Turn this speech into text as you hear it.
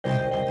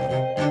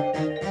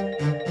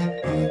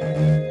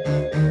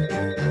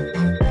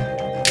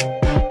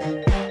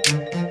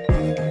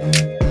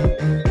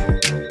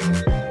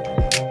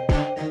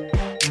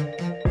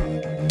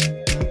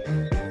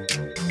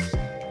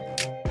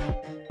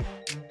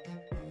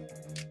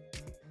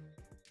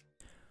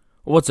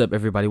What's up,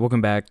 everybody? Welcome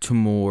back to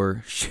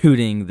more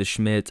Shooting the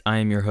Schmidt. I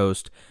am your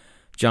host,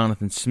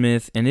 Jonathan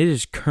Smith, and it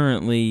is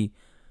currently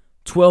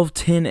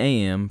 12:10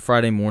 a.m.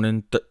 Friday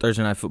morning.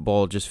 Thursday Night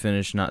Football just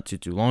finished not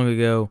too long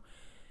ago,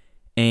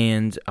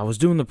 and I was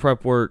doing the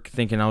prep work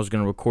thinking I was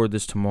going to record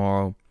this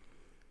tomorrow,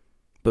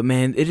 but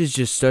man, it is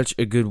just such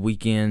a good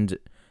weekend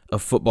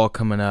of football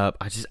coming up.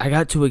 I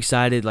got too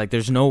excited. Like,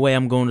 there's no way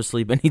I'm going to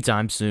sleep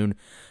anytime soon.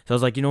 So I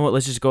was like, you know what?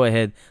 Let's just go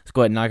ahead. Let's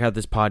go ahead and knock out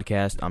this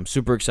podcast. I'm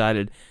super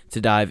excited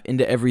to dive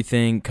into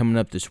everything coming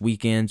up this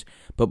weekend.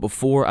 But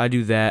before I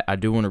do that, I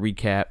do want to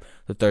recap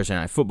the Thursday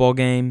Night Football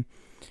game.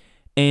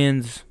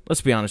 And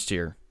let's be honest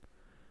here.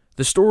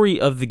 The story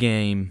of the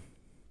game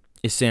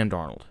is Sam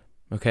Darnold,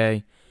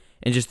 okay?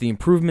 And just the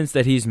improvements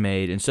that he's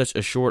made in such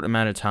a short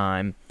amount of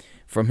time,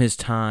 from his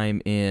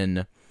time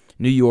in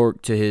New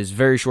York to his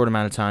very short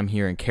amount of time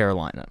here in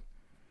Carolina.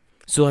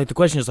 So, the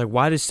question is,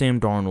 why does Sam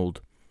Darnold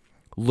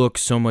look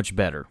so much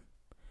better?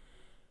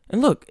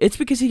 And look, it's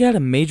because he got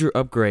a major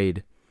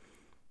upgrade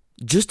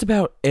just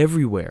about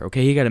everywhere,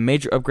 okay? He got a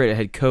major upgrade at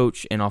head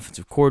coach and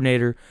offensive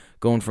coordinator,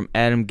 going from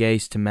Adam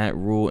Gase to Matt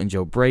Rule and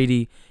Joe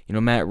Brady. You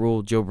know, Matt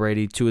Rule, Joe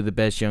Brady, two of the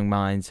best young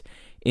minds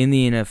in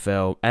the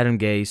NFL. Adam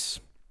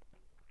Gase,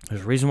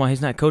 there's a reason why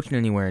he's not coaching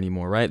anywhere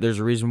anymore, right? There's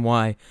a reason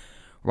why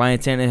Ryan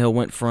Tannehill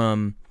went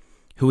from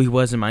who he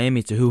was in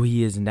Miami to who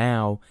he is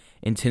now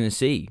in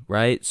Tennessee,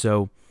 right?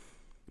 So,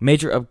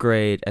 major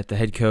upgrade at the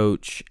head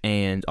coach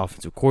and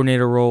offensive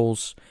coordinator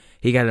roles.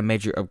 He got a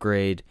major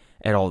upgrade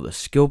at all the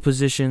skill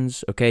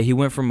positions, okay? He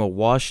went from a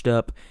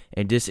washed-up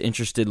and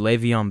disinterested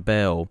Le'Veon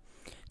Bell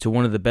to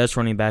one of the best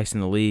running backs in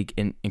the league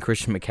in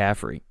Christian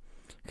McCaffrey,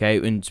 okay?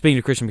 And speaking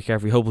of Christian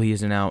McCaffrey, hopefully he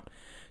isn't out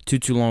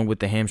too long with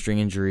the hamstring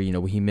injury. You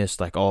know, he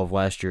missed all of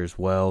last year as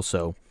well,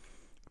 so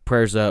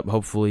prayers up.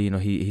 Hopefully,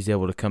 he's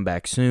able to come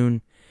back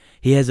soon.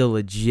 He has a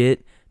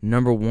legit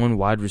number one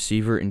wide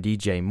receiver in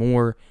DJ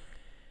Moore.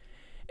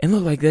 And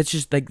look,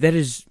 that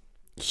is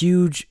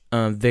huge.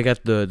 They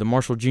got the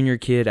Marshall Jr.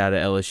 kid out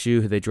of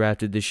LSU who they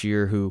drafted this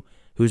year,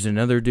 who's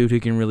another dude who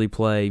can really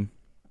play.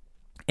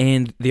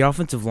 And the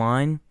offensive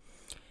line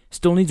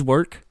still needs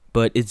work,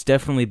 but it's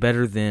definitely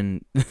better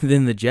than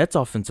the Jets'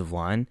 offensive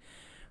line,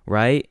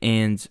 right?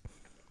 And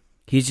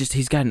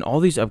he's gotten all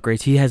these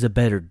upgrades. He has a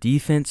better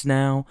defense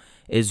now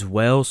as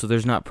well, so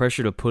there's not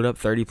pressure to put up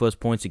 30-plus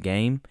points a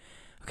game.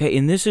 Okay,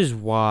 and this is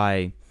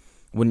why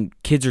when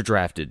kids are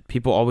drafted,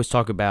 people always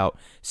talk about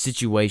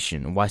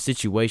situation and why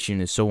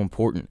situation is so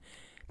important.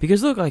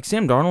 Because look,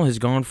 Sam Darnold has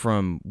gone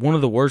from one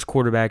of the worst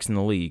quarterbacks in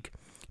the league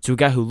to a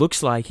guy who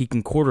looks like he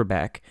can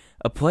quarterback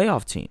a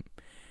playoff team,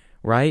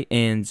 right?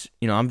 And,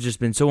 I've just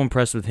been so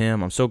impressed with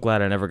him. I'm so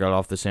glad I never got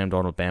off the Sam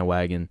Darnold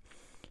bandwagon.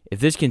 If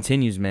this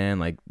continues,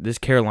 man, this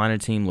Carolina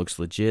team looks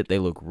legit. They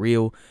look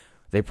real.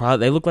 They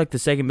look like the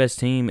second best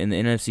team in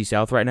the NFC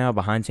South right now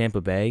behind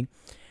Tampa Bay.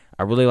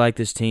 I really like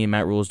this team.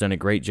 Matt Rule's done a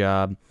great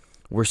job.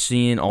 We're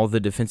seeing all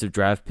the defensive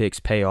draft picks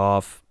pay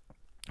off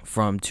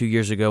from 2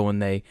 years ago when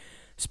they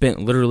spent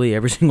literally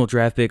every single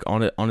draft pick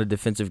on a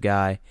defensive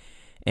guy.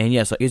 And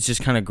yes, it's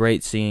just kind of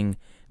great seeing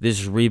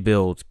this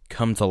rebuild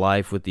come to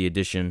life with the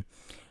addition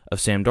of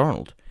Sam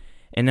Darnold.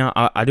 And now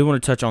I do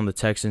want to touch on the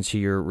Texans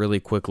here really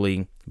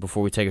quickly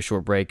before we take a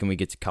short break and we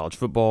get to college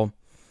football.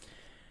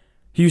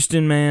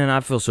 Houston, man,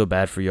 I feel so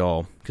bad for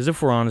y'all. Because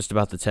if we're honest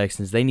about the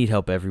Texans, they need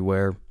help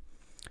everywhere.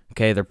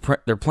 Okay, they're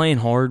playing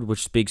hard,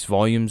 which speaks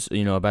volumes,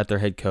 about their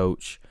head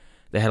coach.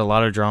 They had a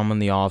lot of drama in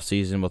the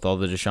offseason with all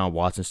the Deshaun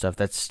Watson stuff.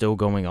 That's still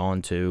going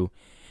on, too.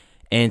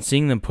 And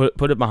seeing them put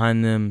it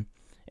behind them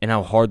and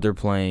how hard they're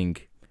playing,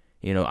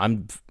 I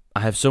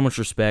have so much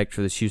respect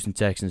for this Houston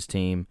Texans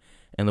team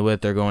and the way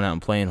that they're going out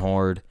and playing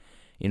hard.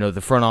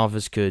 The front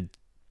office could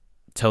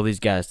tell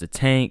these guys to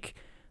tank.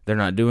 They're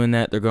not doing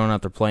that. They're going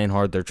out there playing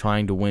hard. They're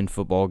trying to win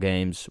football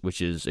games, which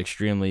is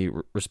extremely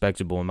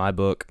respectable in my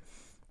book.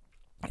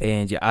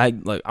 And yeah,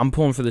 I'm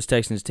pulling for this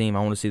Texans team.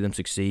 I want to see them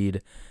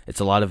succeed. It's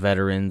a lot of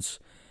veterans.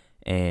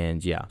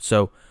 And yeah,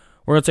 so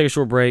we're going to take a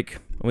short break.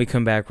 When we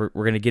come back, we're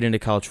going to get into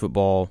college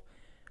football.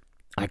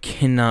 I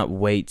cannot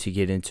wait to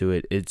get into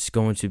it. It's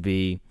going to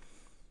be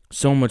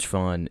so much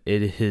fun.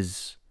 It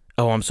is.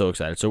 Oh, I'm so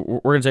excited. So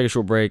we're going to take a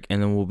short break,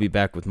 and then we'll be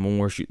back with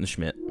more Shooting the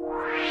Schmidt.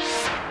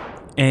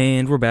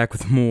 And we're back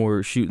with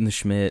more Shooting the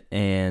Schmidt.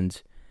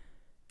 And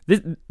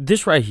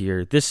this right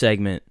here, this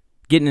segment,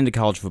 getting into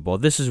college football,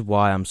 this is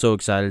why I'm so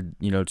excited,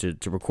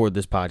 to record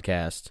this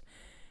podcast.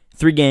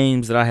 3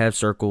 games that I have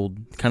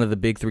circled, kind of the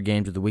big 3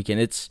 games of the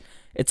weekend. It's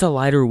a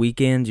lighter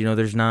weekend.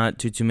 There's not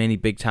too many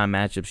big-time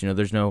matchups.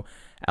 There's no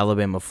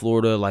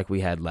Alabama-Florida like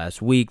we had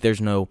last week. There's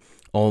no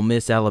Ole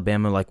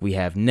Miss-Alabama like we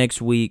have next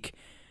week.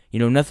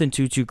 Nothing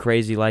too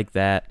crazy like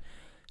that.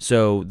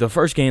 So the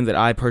first game that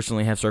I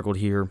personally have circled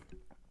here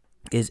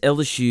is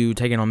LSU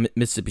taking on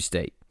Mississippi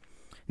State.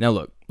 Now,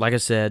 look, like I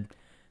said,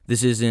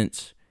 this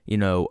isn't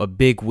a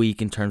big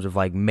week in terms of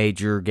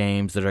major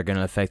games that are going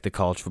to affect the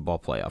college football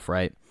playoff,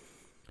 right?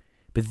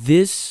 But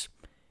this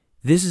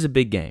is a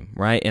big game,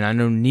 right? And I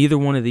know neither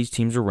one of these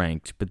teams are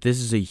ranked, but this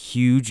is a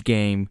huge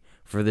game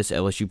for this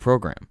LSU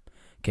program.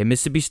 Okay,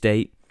 Mississippi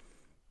State,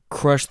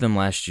 crushed them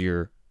last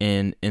year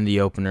in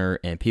the opener,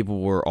 and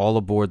people were all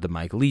aboard the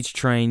Mike Leach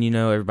train.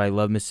 Everybody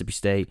loved Mississippi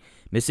State.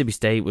 Mississippi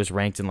State was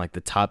ranked in like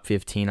the top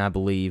 15, I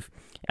believe,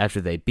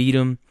 after they beat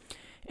them.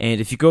 And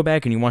if you go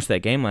back and you watch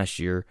that game last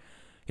year,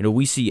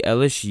 we see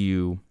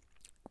LSU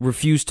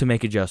refuse to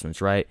make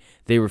adjustments, right?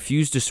 They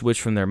refuse to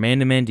switch from their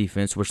man-to-man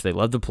defense, which they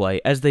love to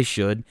play, as they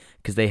should,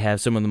 because they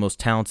have some of the most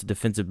talented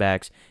defensive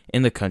backs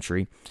in the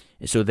country.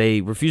 And so they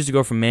refused to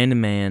go from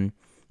man-to-man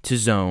to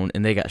zone,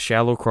 and they got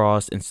shallow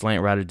crossed and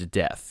slant routed to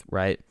death,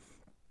 right?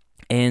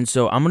 And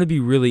so I'm going to be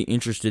really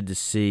interested to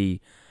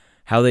see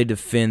how they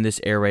defend this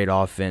air raid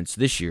offense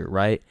this year,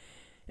 right?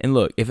 And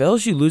look, if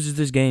LSU loses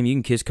this game, you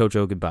can kiss Coach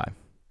O goodbye.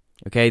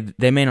 Okay?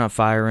 They may not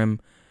fire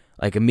him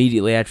like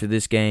immediately after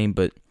this game,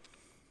 but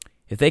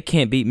if they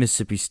can't beat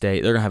Mississippi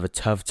State, they're going to have a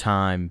tough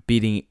time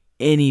beating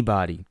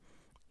anybody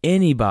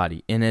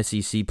in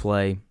SEC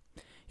play.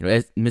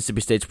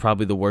 Mississippi State's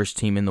probably the worst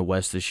team in the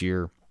West this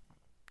year.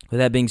 With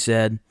that being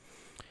said,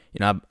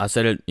 I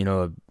said it,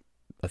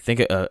 I think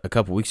a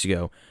couple weeks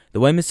ago. The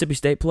way Mississippi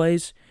State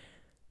plays,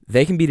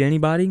 they can beat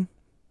anybody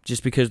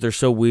just because they're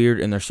so weird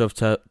and they're so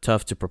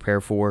tough to prepare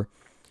for.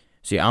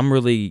 So yeah, I'm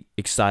really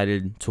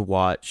excited to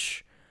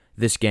watch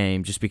this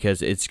game just because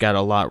there's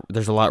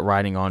a lot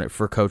riding on it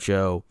for Coach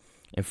O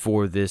and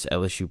for this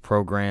LSU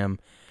program.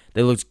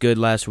 They looked good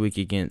last week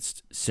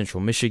against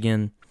Central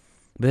Michigan.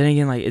 But then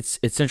again, it's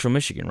Central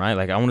Michigan,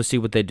 right? I want to see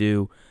what they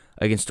do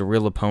against a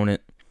real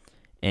opponent.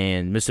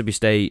 And Mississippi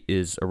State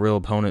is a real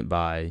opponent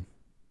by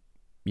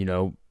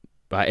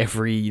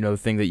every,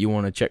 thing that you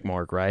want to check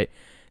mark, right?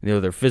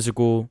 They're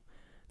physical.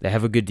 They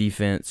have a good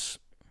defense.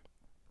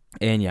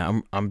 And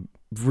yeah, I'm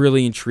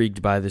really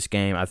intrigued by this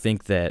game. I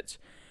think that,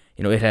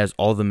 it has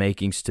all the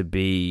makings to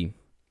be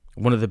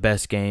one of the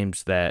best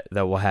games that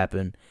will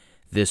happen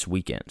this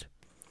weekend.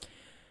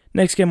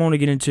 Next game I want to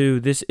get into,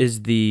 this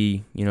is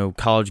the,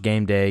 college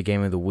game day,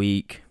 game of the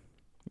week.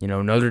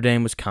 Notre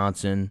Dame,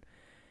 Wisconsin.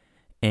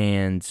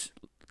 And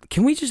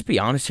can we just be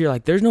honest here?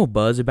 There's no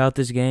buzz about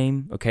this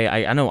game, okay?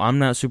 I know I'm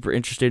not super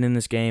interested in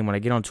this game. When I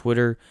get on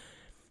Twitter,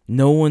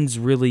 no one's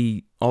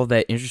really all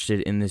that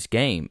interested in this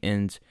game.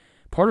 And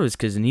part of it's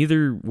because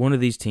neither one of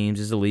these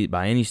teams is elite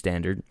by any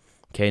standard.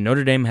 Okay,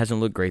 Notre Dame hasn't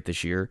looked great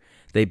this year.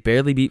 They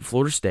barely beat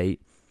Florida State,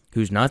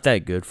 who's not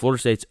that good. Florida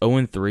State's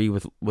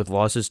 0-3 with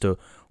losses to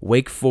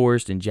Wake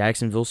Forest and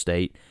Jacksonville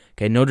State.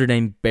 Okay, Notre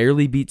Dame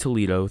barely beat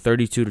Toledo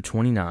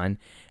 32-29,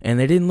 and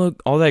they didn't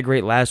look all that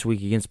great last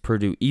week against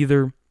Purdue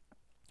either.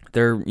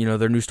 Their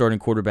new starting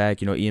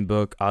quarterback, Ian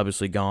Book,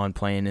 obviously gone,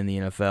 playing in the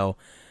NFL.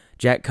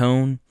 Jack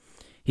Cohn,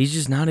 he's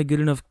just not a good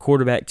enough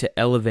quarterback to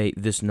elevate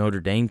this Notre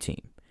Dame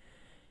team.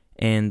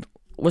 And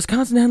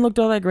Wisconsin hadn't looked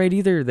all that great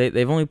either.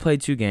 They've only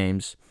played 2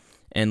 games.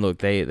 And look,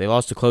 they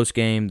lost a close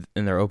game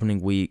in their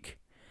opening week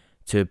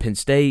to Penn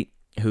State,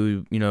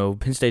 who,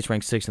 Penn State's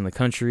ranked 6th in the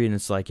country, and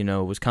it's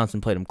Wisconsin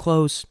played them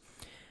close.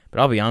 But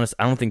I'll be honest,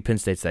 I don't think Penn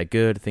State's that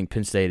good. I think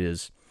Penn State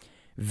is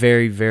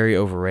very, very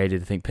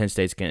overrated. I think Penn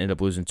State's going to end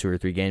up losing 2 or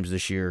 3 games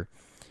this year.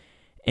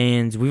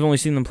 And we've only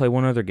seen them play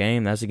one other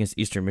game. That's against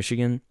Eastern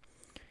Michigan.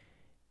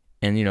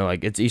 And,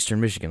 it's Eastern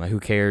Michigan. Who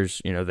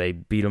cares? They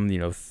beat them,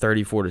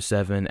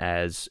 34-7,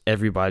 as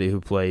everybody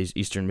who plays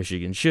Eastern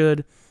Michigan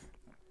should.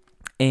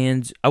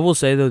 And I will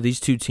say, though,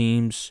 these two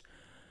teams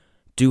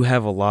do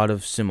have a lot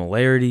of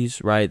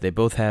similarities, right? They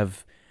both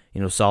have,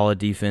 solid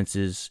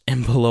defenses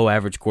and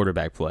below-average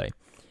quarterback play.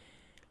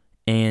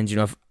 And,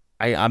 if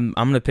I'm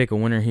going to pick a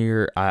winner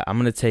here, I'm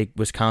going to take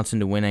Wisconsin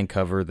to win and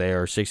cover. They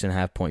are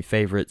 6.5-point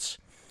favorites.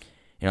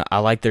 I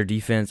like their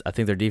defense. I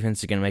think their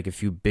defense is going to make a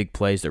few big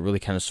plays that really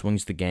kind of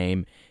swings the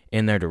game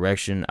in their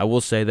direction. I will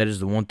say that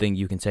is the one thing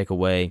you can take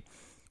away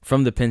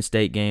from the Penn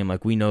State game.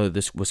 We know that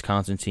this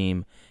Wisconsin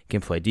team can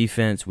play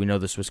defense. We know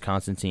this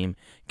Wisconsin team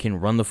can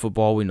run the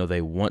football. We know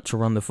they want to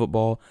run the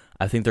football.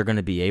 I think they're going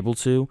to be able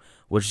to,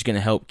 which is going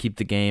to help keep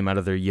the game out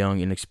of their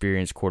young,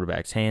 inexperienced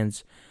quarterback's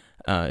hands.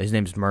 His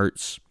name's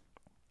Mertz.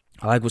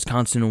 I like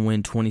Wisconsin to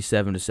win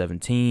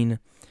 27-17.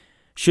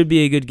 Should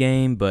be a good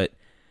game, but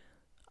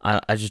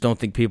I just don't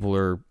think people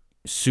are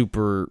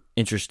super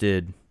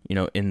interested,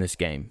 in this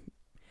game.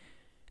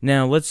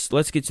 Now, let's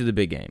get to the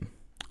big game.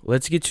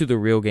 Let's get to the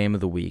real game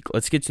of the week.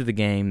 Let's get to the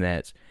game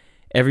that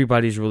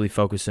everybody's really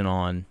focusing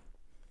on.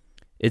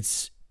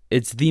 It's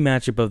the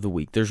matchup of the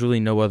week. There's really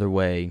no other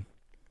way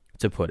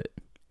to put it.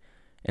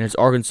 And it's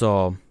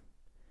Arkansas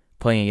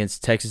playing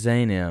against Texas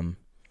A&M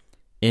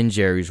in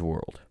Jerry's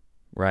World,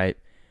 right?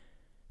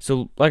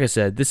 So, like I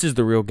said, this is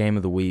the real game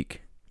of the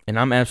week, and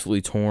I'm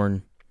absolutely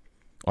torn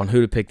on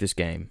who to pick this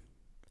game.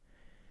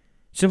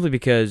 Simply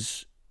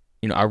because,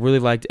 I really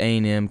liked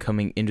A&M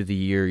coming into the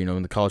year,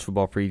 in the college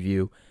football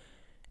preview.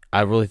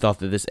 I really thought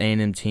that this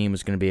A&M team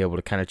was going to be able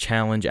to kind of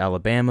challenge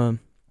Alabama.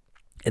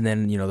 And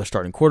then, their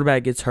starting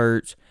quarterback gets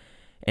hurt.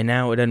 And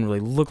now it doesn't really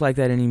look like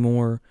that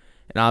anymore.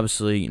 And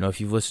obviously,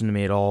 if you've listened to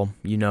me at all,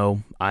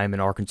 I'm an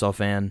Arkansas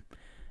fan.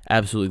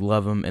 Absolutely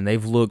love them. And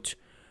they've looked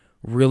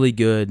really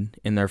good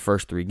in their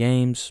first 3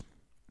 games.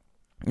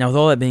 Now, with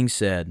all that being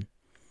said,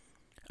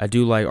 I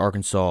do like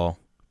Arkansas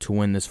to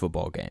win this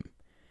football game.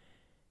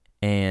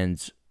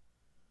 And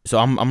So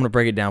I'm going to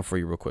break it down for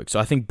you real quick. So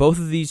I think both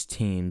of these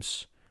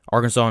teams,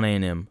 Arkansas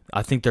and A&M,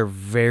 I think they're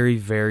very,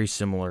 very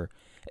similar,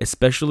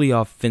 especially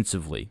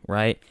offensively,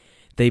 right?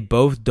 They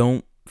both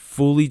don't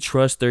fully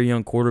trust their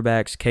young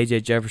quarterbacks.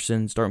 KJ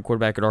Jefferson, starting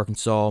quarterback at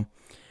Arkansas,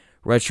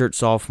 redshirt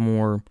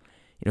sophomore.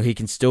 He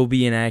can still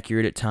be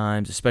inaccurate at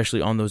times,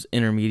 especially on those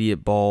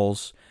intermediate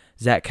balls.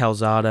 Zach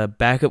Calzada,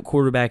 backup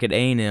quarterback at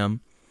A&M,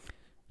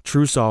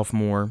 true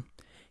sophomore.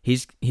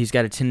 He's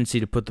got a tendency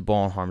to put the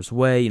ball in harm's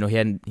way.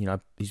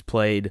 He's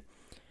played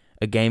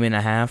a game and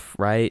a half,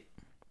 right?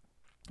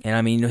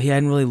 And he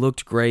hadn't really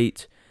looked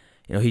great.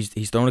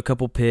 He's thrown a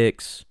couple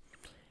picks.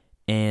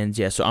 And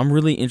yeah, so I'm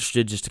really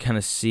interested just to kind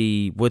of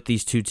see what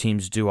these two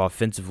teams do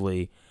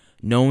offensively,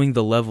 knowing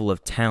the level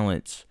of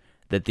talent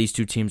that these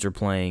two teams are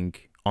playing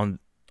on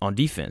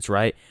defense,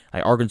 right?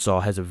 Like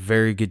Arkansas has a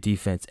very good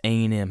defense.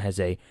 A&M has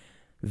a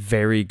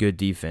very good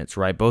defense,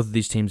 right? Both of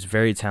these teams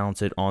very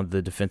talented on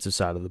the defensive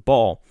side of the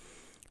ball.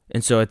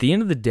 And so at the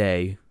end of the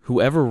day,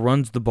 whoever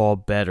runs the ball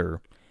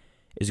better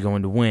is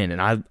going to win.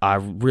 And I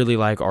really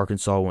like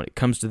Arkansas when it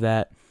comes to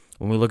that.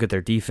 When we look at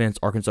their defense,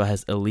 Arkansas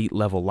has elite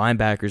level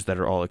linebackers that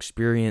are all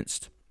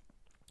experienced.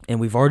 And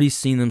we've already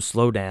seen them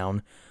slow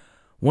down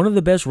one of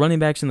the best running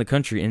backs in the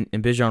country, in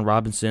Bijan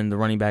Robinson, the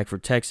running back for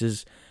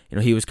Texas.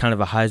 He was kind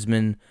of a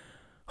Heisman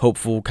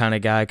hopeful kind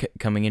of guy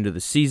coming into the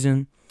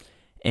season.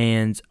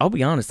 And I'll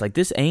be honest, like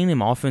this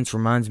A&M offense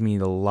reminds me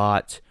a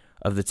lot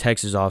of the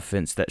Texas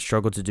offense that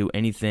struggled to do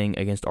anything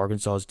against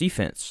Arkansas's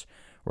defense,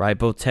 right?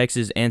 Both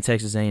Texas and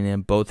Texas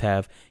A&M both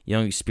have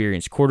young,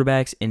 experienced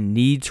quarterbacks and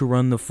need to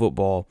run the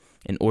football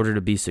in order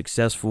to be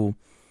successful.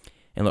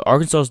 And look,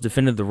 Arkansas has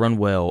defended the run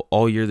well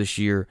all year this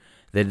year.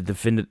 They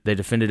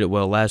defended it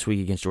well last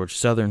week against Georgia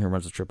Southern, who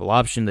runs a triple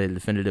option. They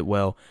defended it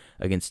well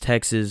against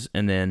Texas,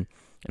 and then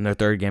in their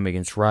third game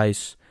against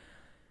Rice.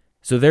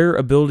 So their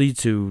ability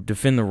to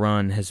defend the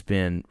run has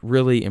been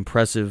really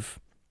impressive.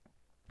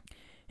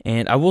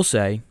 And I will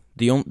say,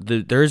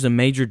 there is a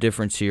major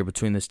difference here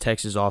between this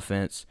Texas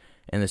offense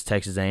and this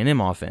Texas A&M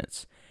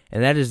offense,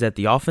 and that is that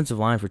the offensive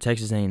line for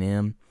Texas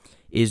A&M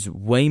is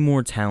way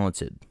more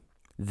talented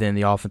than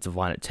the offensive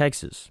line at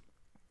Texas,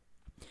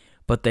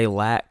 but they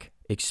lack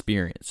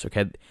experience.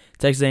 Okay,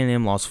 Texas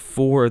A&M lost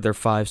 4 of their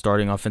 5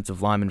 starting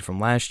offensive linemen from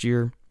last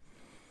year,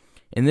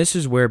 and this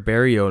is where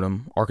Barry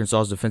Odom,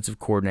 Arkansas's defensive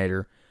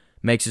coordinator,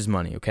 makes his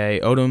money. Okay,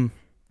 Odom,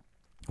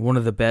 one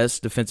of the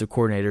best defensive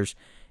coordinators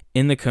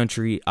in the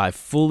country. I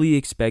fully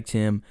expect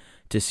him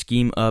to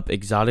scheme up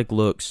exotic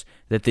looks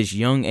that this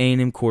young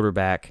A&M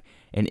quarterback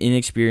and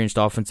inexperienced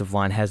offensive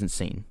line hasn't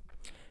seen.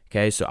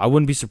 Okay, so I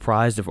wouldn't be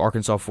surprised if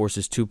Arkansas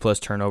forces 2+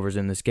 turnovers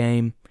in this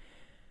game.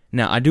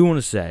 Now, I do want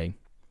to say,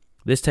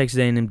 this Texas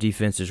A&M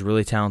defense is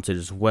really talented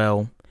as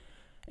well,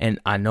 and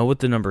I know what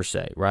the numbers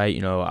say,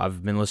 right?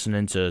 I've been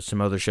listening to some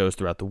other shows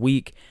throughout the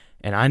week,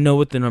 and I know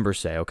what the numbers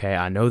say, okay?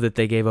 I know that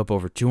they gave up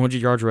over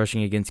 200 yards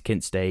rushing against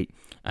Kent State.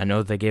 I know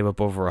that they gave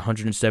up over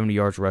 170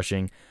 yards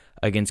rushing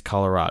against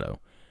Colorado.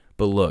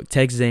 But look,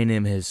 Texas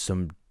A&M has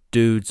some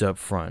dudes up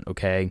front,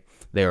 okay?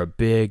 They are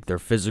big, they're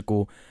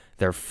physical,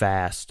 they're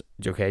fast,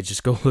 okay?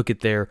 Just go look at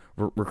their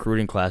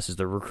recruiting classes.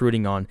 They're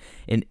recruiting on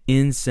an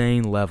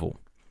insane level,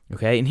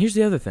 okay? And here's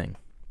the other thing.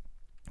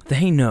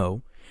 They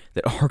know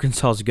that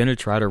Arkansas is going to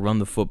try to run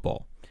the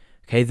football,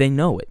 okay? They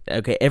know it,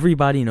 okay?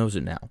 Everybody knows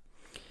it now.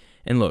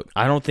 And look,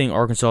 I don't think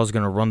Arkansas is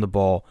going to run the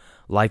ball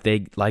like they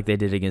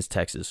did against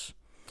Texas.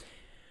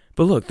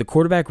 But look, the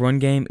quarterback run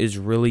game is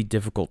really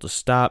difficult to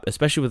stop,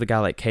 especially with a guy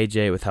like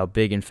KJ with how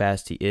big and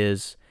fast he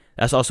is.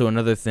 That's also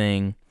another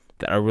thing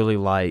that I really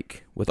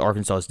like with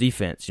Arkansas's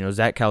defense.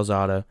 Zach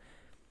Calzada,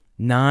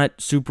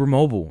 not super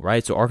mobile,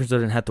 right? So Arkansas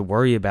didn't have to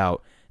worry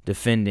about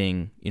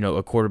defending,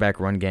 a quarterback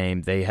run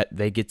game.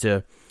 They get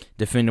to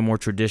defend a more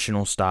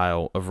traditional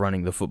style of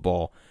running the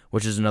football,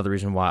 which is another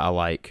reason why I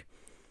like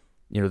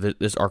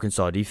this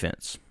Arkansas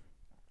defense.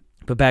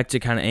 But back to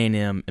kind of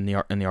A&M and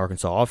the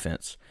Arkansas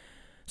offense.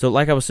 So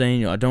like I was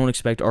saying, I don't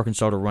expect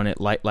Arkansas to run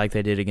it like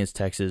they did against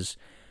Texas.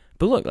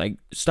 But look, like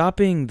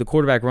stopping the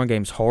quarterback run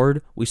game is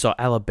hard. We saw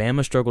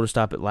Alabama struggle to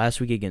stop it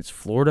last week against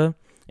Florida,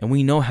 and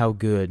we know how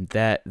good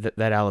that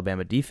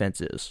Alabama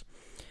defense is.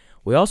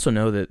 We also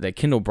know that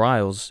Kendall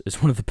Briles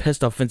is one of the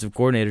best offensive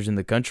coordinators in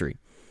the country.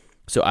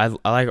 So I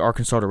like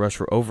Arkansas to rush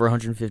for over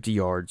 150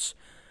 yards.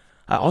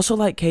 I also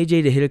like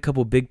KJ to hit a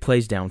couple big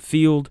plays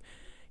downfield.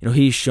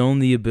 He's shown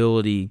the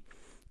ability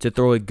to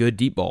throw a good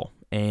deep ball,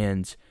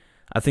 and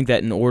I think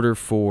that in order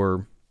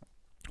for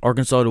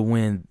Arkansas to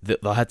win,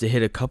 they'll have to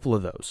hit a couple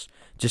of those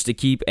just to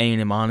keep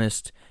A&M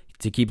honest,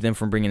 to keep them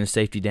from bringing a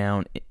safety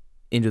down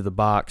into the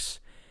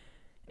box.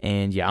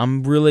 And yeah,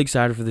 I'm really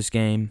excited for this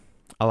game.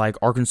 I like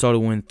Arkansas to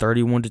win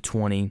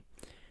 31-20,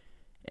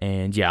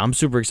 and yeah, I'm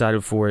super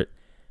excited for it.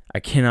 I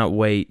cannot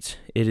wait.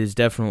 It is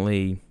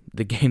definitely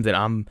the game that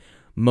I'm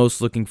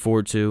most looking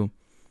forward to.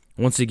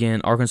 Once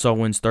again, Arkansas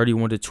wins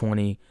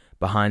 31-20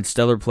 behind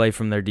stellar play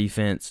from their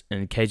defense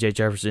and KJ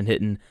Jefferson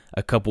hitting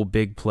a couple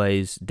big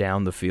plays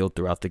down the field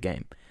throughout the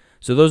game.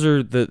 So those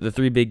are the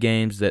 3 big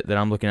games that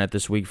I'm looking at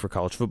this week for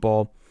college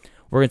football.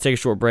 We're going to take a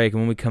short break,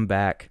 and when we come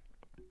back,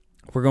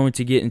 we're going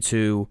to get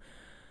into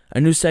a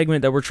new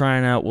segment that we're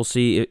trying out. We'll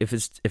see if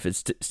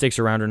it sticks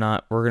around or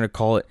not. We're going to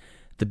call it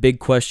The Big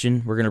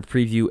Question. We're going to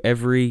preview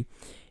every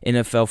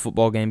NFL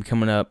football game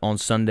coming up on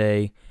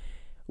Sunday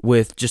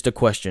with just a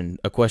question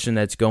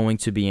that's going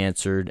to be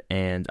answered,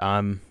 and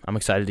I'm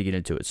excited to get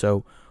into it.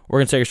 So we're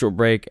going to take a short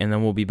break, and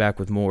then we'll be back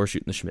with more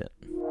Shooting the Schmidt.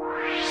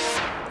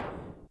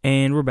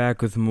 And we're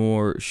back with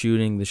more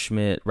Shooting the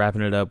Schmidt,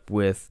 wrapping it up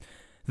with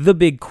the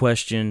big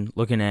question,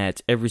 looking at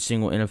every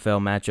single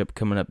NFL matchup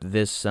coming up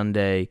this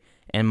Sunday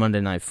and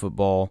Monday Night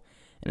Football,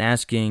 and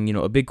asking,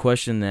 a big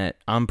question that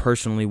I'm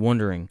personally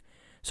wondering.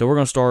 So we're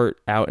going to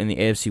start out in the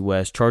AFC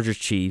West,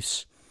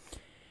 Chargers-Chiefs.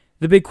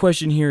 The big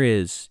question here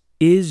is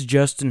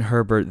Justin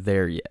Herbert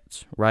there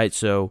yet, right?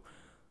 So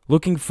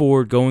looking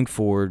forward, going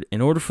forward, in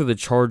order for the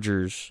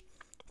Chargers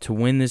to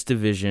win this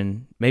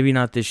division, maybe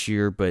not this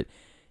year, but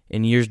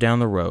in years down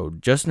the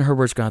road, Justin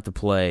Herbert's going to have to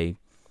play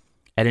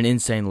at an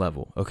insane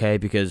level, okay?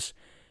 Because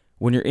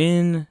when you're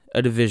in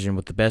a division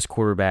with the best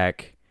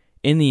quarterback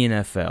in the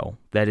NFL,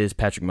 that is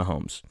Patrick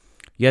Mahomes,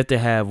 you have to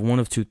have one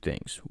of two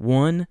things.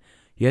 One,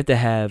 you have to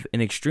have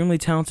an extremely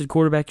talented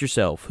quarterback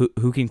yourself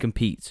who can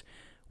compete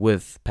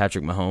with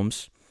Patrick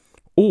Mahomes,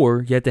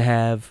 or you have to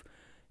have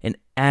an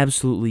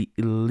absolutely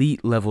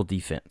elite level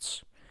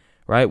defense,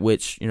 right?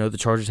 Which, the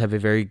Chargers have a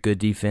very good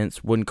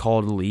defense, wouldn't call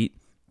it elite.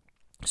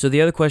 So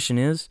the other question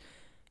is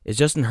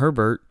Justin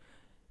Herbert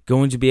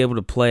going to be able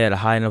to play at a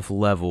high enough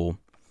level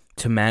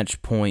to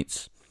match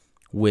points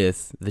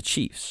with the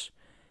Chiefs?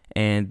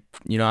 And,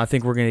 I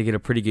think we're going to get a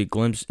pretty good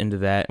glimpse into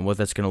that and what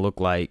that's going to look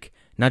like,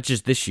 not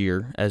just this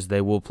year, as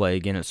they will play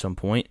again at some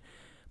point,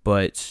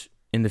 but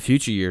in the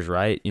future years,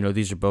 right?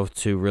 These are both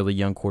two really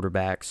young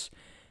quarterbacks,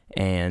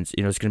 and,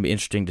 it's going to be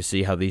interesting to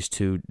see how these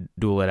two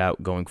duel it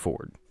out going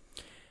forward.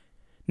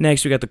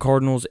 Next, we got the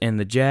Cardinals and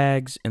the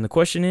Jags, and the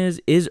question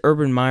is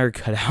Urban Meyer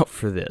cut out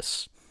for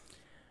this?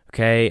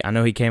 Okay, I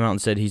know he came out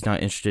and said he's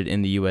not interested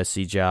in the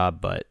USC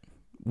job, but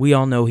we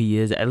all know he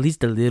is, at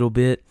least a little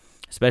bit,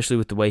 especially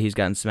with the way he's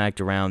gotten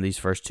smacked around these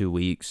first 2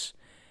 weeks.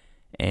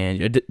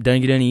 And it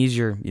doesn't get any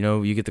easier.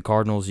 You get the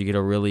Cardinals, you get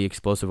a really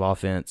explosive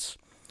offense,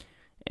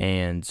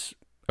 and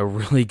a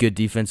really good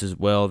defense as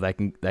well that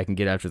can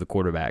get after the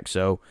quarterback.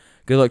 So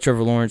good luck,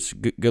 Trevor Lawrence.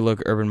 Good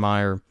luck, Urban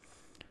Meyer.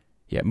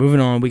 Yeah, moving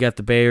on, we got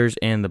the Bears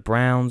and the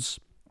Browns.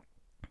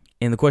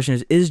 And the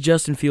question is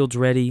Justin Fields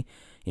ready?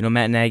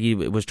 Matt Nagy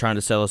was trying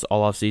to sell us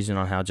all offseason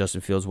on how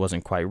Justin Fields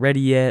wasn't quite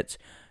ready yet.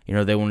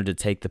 They wanted to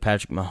take the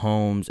Patrick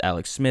Mahomes,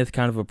 Alex Smith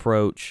kind of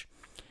approach.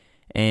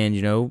 And,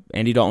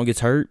 Andy Dalton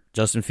gets hurt.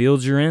 Justin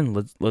Fields, you're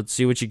in. Let's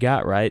see what you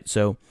got, right?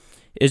 So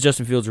is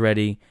Justin Fields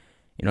ready?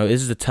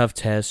 This is a tough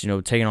test,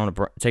 taking on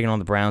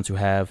the Browns, who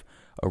have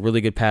a really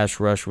good pass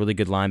rush, really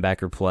good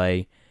linebacker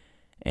play.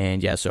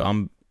 And, yeah, so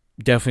I'm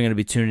definitely going to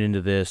be tuned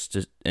into this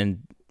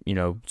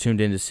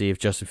tuned in to see if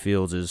Justin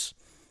Fields is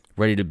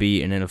ready to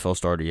be an NFL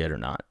starter yet or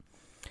not.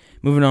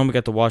 Moving on, we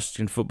got the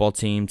Washington football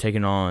team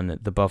taking on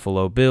the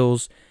Buffalo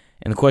Bills.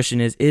 And the question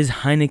is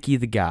Heineke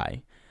the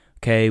guy?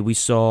 Okay, we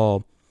saw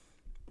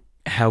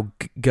how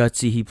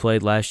gutsy he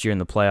played last year in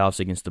the playoffs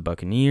against the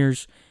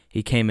Buccaneers.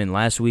 He came in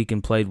last week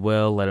and played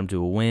well, led him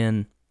to a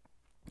win.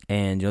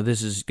 And,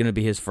 this is going to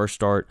be his first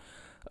start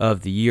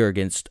of the year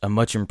against a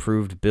much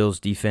improved Bills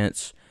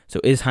defense.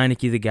 So is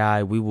Heineke the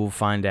guy? We will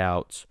find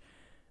out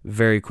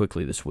very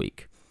quickly this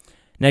week.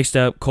 Next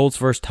up, Colts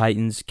versus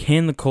Titans.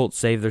 Can the Colts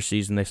save their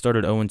season? They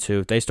started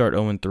 0-2. If they start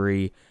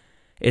 0-3,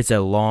 it's a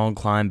long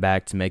climb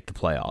back to make the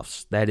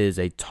playoffs. That is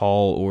a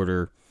tall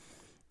order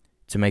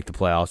to make the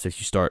playoffs if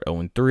you start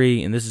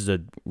 0-3. And this is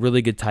a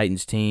really good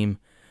Titans team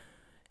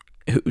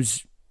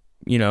who's,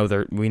 we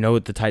know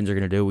what the Titans are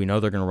going to do. We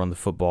know they're going to run the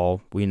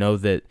football. We know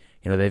that,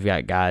 they've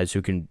got guys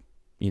who can,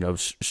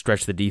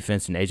 stretch the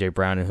defense, and A.J.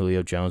 Brown and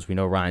Julio Jones. We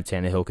know Ryan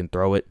Tannehill can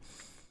throw it.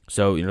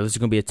 So, this is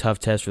going to be a tough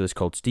test for this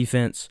Colts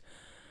defense.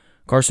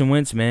 Carson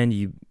Wentz, man,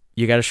 you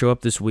got to show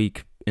up this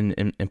week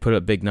and put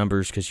up big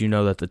numbers, because you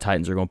know that the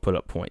Titans are going to put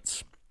up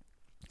points.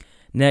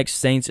 Next,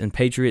 Saints and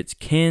Patriots.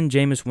 Can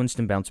Jameis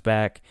Winston bounce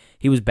back?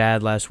 He was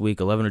bad last week,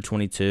 11 or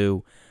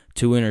 22,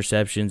 2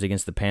 interceptions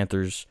against the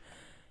Panthers,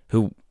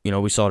 who,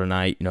 we saw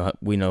tonight.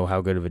 We know how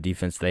good of a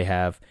defense they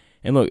have.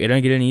 And look, it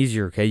doesn't get any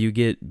easier, okay? You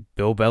get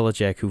Bill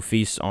Belichick, who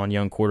feasts on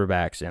young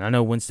quarterbacks. And I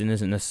know Winston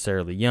isn't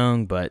necessarily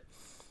young, but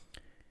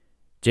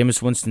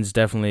Jameis Winston's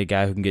definitely a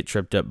guy who can get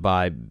tripped up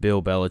by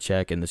Bill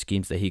Belichick and the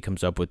schemes that he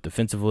comes up with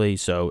defensively.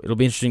 So it'll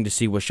be interesting to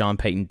see what Sean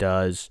Payton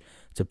does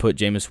to put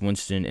Jameis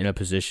Winston in a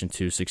position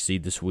to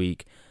succeed this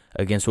week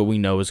against what we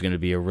know is going to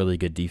be a really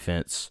good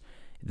defense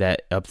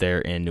that up there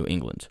in New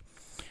England.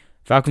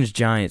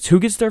 Falcons-Giants. Who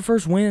gets their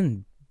first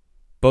win?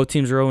 Both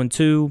teams are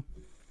 0-2.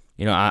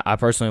 I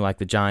personally like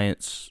the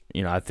Giants.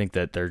 I think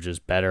that they're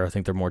just better. I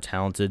think they're more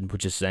talented,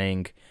 which is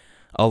saying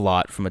a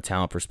lot from a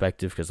talent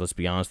perspective, because let's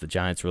be honest, the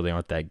Giants really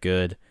aren't that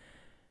good.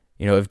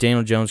 If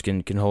Daniel Jones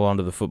can hold on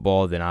to the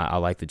football, then I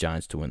like the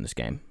Giants to win this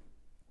game.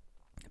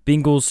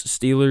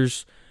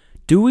 Bengals-Steelers.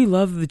 Do we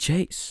love the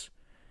chase?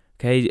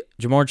 Okay,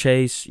 Jamar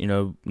Chase,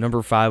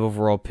 number 5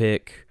 overall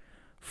pick,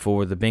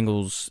 for the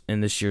Bengals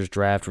in this year's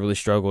draft. Really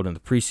struggled in the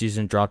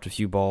preseason, dropped a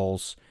few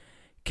balls,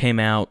 came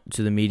out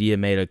to the media,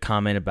 made a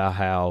comment about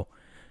how,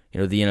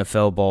 the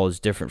NFL ball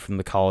is different from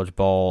the college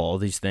ball, all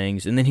these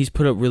things. And then he's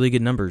put up really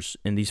good numbers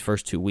in these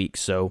first 2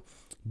 weeks. So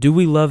do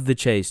we love the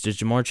chase? Does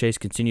Ja'Marr Chase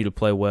continue to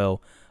play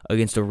well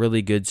against a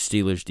really good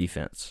Steelers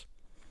defense?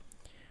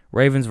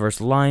 Ravens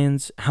versus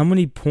Lions. How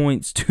many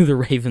points do the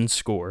Ravens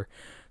score?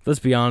 Let's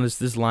be honest,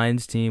 this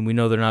Lions team, we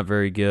know they're not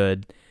very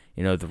good.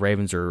 The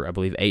Ravens are, I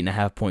believe,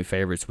 8.5-point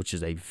favorites, which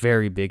is a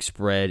very big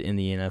spread in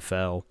the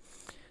NFL.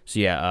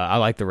 So, I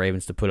like the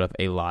Ravens to put up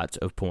a lot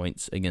of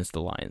points against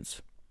the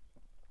Lions.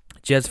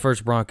 Jets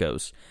versus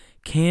Broncos.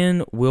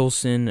 Can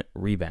Wilson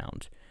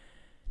rebound?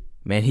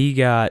 Man, he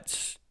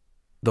got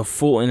the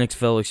full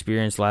NFL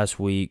experience last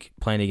week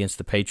playing against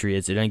the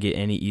Patriots. It doesn't get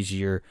any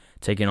easier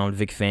taking on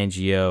Vic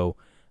Fangio,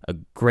 a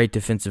great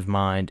defensive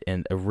mind,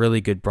 and a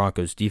really good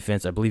Broncos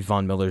defense. I believe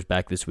Von Miller's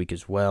back this week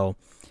as well.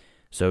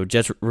 So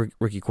Jets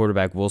rookie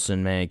quarterback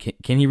Wilson, man,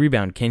 can he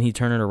rebound? Can he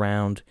turn it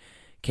around?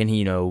 Can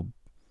he,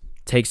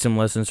 take some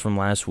lessons from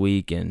last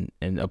week and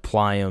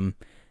apply them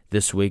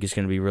this week? It's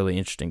going to be really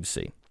interesting to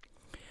see.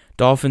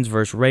 Dolphins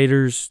versus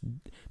Raiders.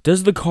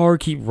 Does the car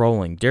keep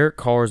rolling? Derek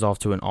Carr is off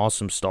to an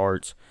awesome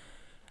start.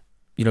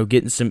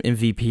 Getting some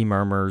MVP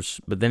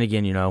murmurs. But then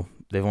again,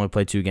 they've only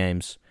played 2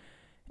 games.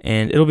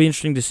 And it'll be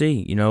interesting to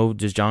see.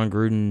 Does John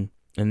Gruden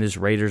and this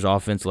Raiders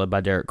offense led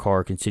by Derek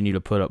Carr continue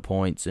to put up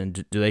points?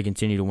 And do they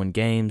continue to win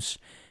games?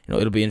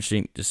 It'll be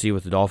interesting to see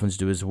what the Dolphins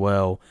do as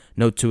well.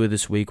 No Tua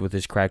this week with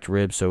his cracked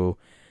rib. So,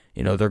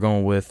 they're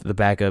going with the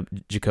backup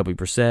Jacoby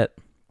Brissett.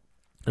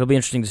 It'll be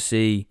interesting to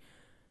see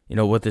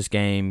what this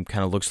game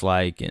kind of looks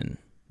like, and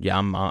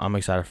I'm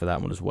excited for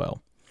that one as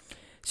well.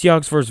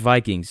 Seahawks versus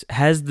Vikings.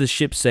 Has the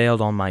ship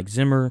sailed on Mike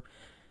Zimmer?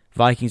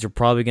 Vikings are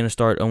probably going to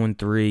start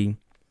 0-3.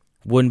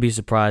 Wouldn't be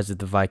surprised if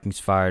the Vikings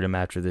fired him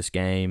after this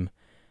game.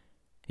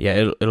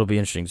 It'll be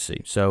interesting to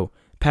see. So,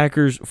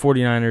 Packers,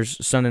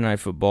 49ers, Sunday Night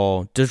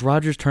Football. Does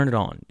Rodgers turn it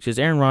on? Because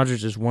Aaron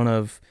Rodgers is one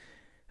of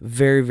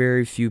very,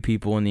 very few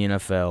people in the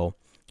NFL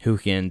who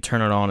can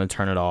turn it on and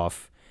turn it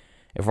off.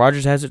 If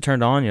Rodgers has it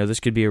turned on, this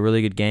could be a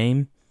really good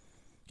game.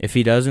 If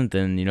he doesn't,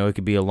 then, it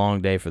could be a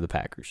long day for the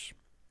Packers.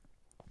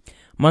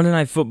 Monday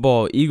Night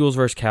Football, Eagles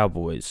versus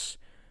Cowboys.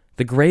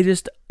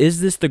 Is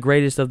this the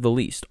greatest of the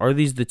least? Are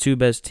these the 2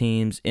 best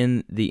teams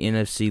in the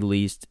NFC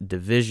least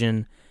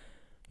division?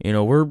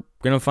 We're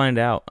going to find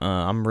out.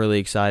 I'm really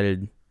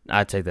excited.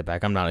 I take that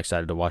back. I'm not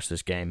excited to watch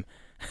this game.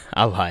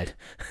 I lied.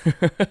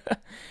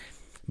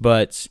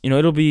 But,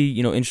 it'll be,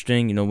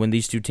 interesting. When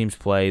these 2 teams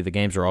play, the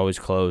games are always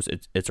close.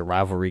 It's a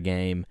rivalry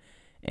game.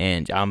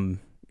 And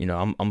I'm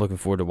looking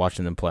forward to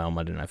watching them play on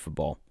Monday Night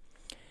Football.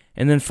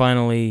 And then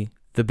finally,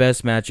 the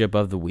best matchup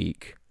of the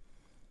week,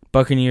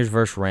 Buccaneers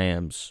versus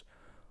Rams.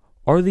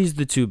 Are these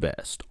the 2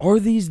 best? Are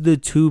these the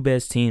 2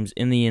 best teams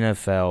in the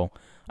NFL?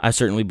 I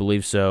certainly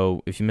believe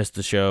so. If you missed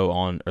the show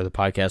or the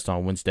podcast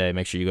on Wednesday,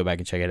 make sure you go back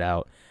and check it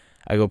out.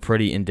 I go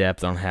pretty in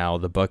depth on how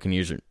the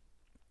Buccaneers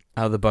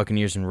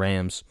and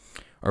Rams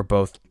are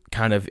both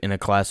kind of in a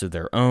class of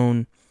their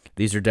own.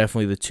 These are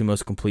definitely the 2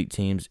 most complete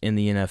teams in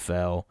the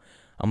NFL.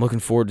 I'm looking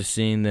forward to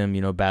seeing them,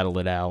 battle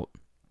it out.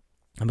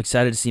 I'm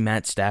excited to see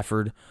Matt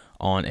Stafford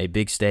on a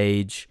big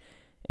stage.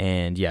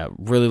 And,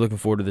 really looking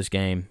forward to this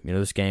game.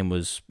 This game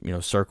was,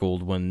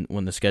 circled when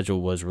the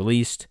schedule was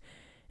released.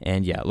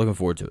 And, looking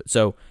forward to it.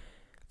 So,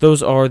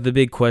 those are the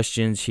big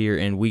questions here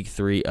in Week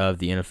 3 of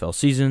the NFL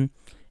season.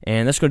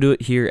 And that's going to do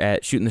it here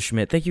at Shooting the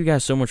Schmidt. Thank you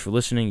guys so much for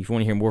listening. If you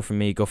want to hear more from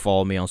me, go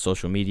follow me on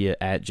social media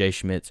at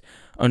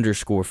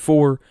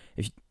jschmitz_4.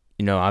 If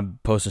I'm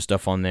posting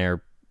stuff on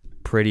there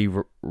pretty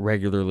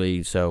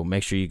regularly, so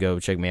make sure you go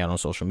check me out on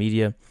social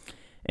media.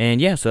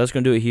 And so that's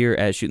going to do it here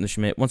at Shooting the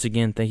Schmidt. Once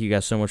again, thank you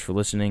guys so much for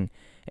listening,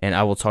 and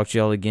I will talk to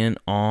y'all again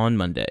on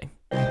Monday.